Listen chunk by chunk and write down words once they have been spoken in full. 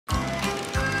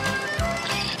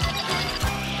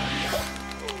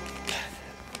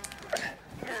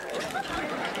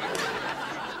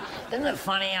Isn't it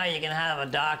funny how you can have a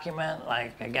document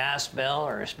like a gas bill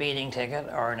or a speeding ticket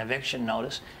or an eviction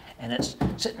notice, and it's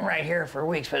sitting right here for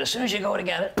weeks, but as soon as you go to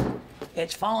get it,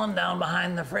 it's fallen down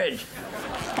behind the fridge.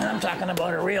 And I'm talking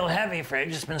about a real heavy fridge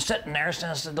that's been sitting there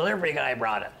since the delivery guy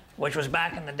brought it, which was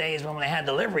back in the days when they had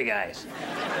delivery guys.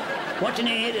 What you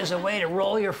need is a way to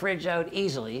roll your fridge out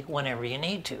easily whenever you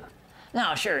need to.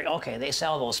 Now, sure, okay, they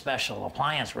sell those special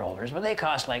appliance rollers, but they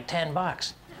cost like 10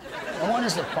 bucks. And what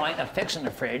is the point of fixing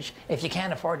the fridge if you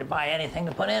can't afford to buy anything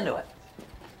to put into it?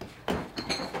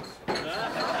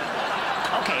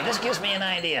 Okay, this gives me an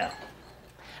idea.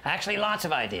 Actually, lots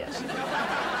of ideas.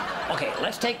 Okay,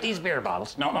 let's take these beer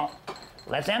bottles. No.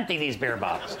 Let's empty these beer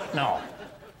bottles. No.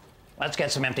 Let's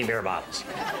get some empty beer bottles.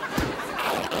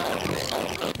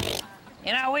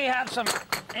 You know, we have some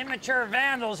immature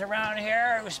vandals around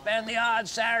here who spend the odd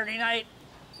Saturday night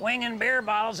winging beer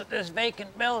bottles at this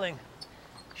vacant building.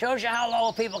 Shows you how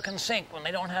low people can sink when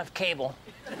they don't have cable.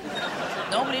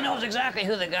 Nobody knows exactly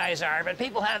who the guys are, but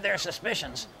people have their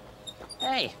suspicions.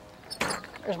 Hey,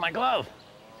 there's my glove.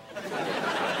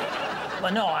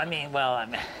 Well, no, I mean,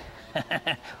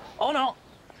 oh no,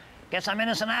 guess I'm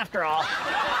innocent after all.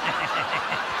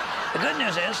 The good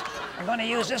news is, I'm going to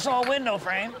use this old window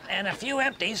frame and a few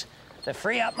empties to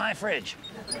free up my fridge.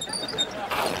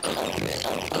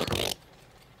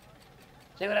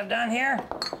 See what I've done here?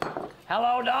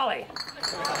 Hello, Dolly.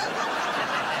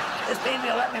 This baby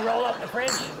will let me roll up the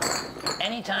fridge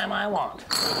anytime I want.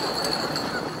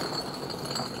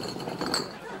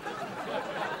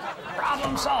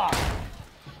 Problem solved.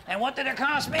 And what did it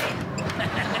cost me?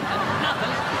 Nothing.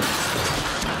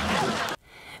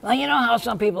 Well, you know how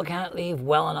some people can't leave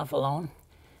well enough alone?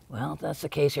 Well, that's the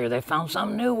case here. They found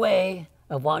some new way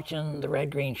of watching the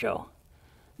red-green show.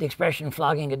 The expression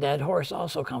flogging a dead horse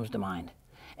also comes to mind.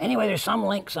 Anyway, there's some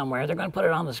link somewhere. They're going to put it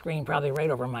on the screen probably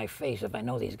right over my face if I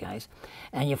know these guys.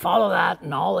 And you follow that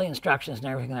and all the instructions and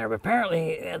everything there. But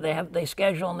apparently they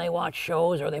schedule and they watch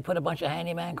shows, or they put a bunch of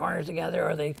handyman corners together,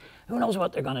 or who knows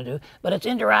what they're going to do. But it's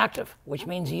interactive, which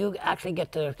means you actually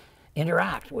get to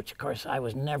interact, which of course I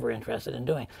was never interested in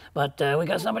doing. But we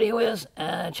got somebody who is.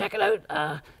 Check it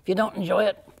out. If you don't enjoy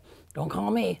it, don't call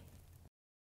me.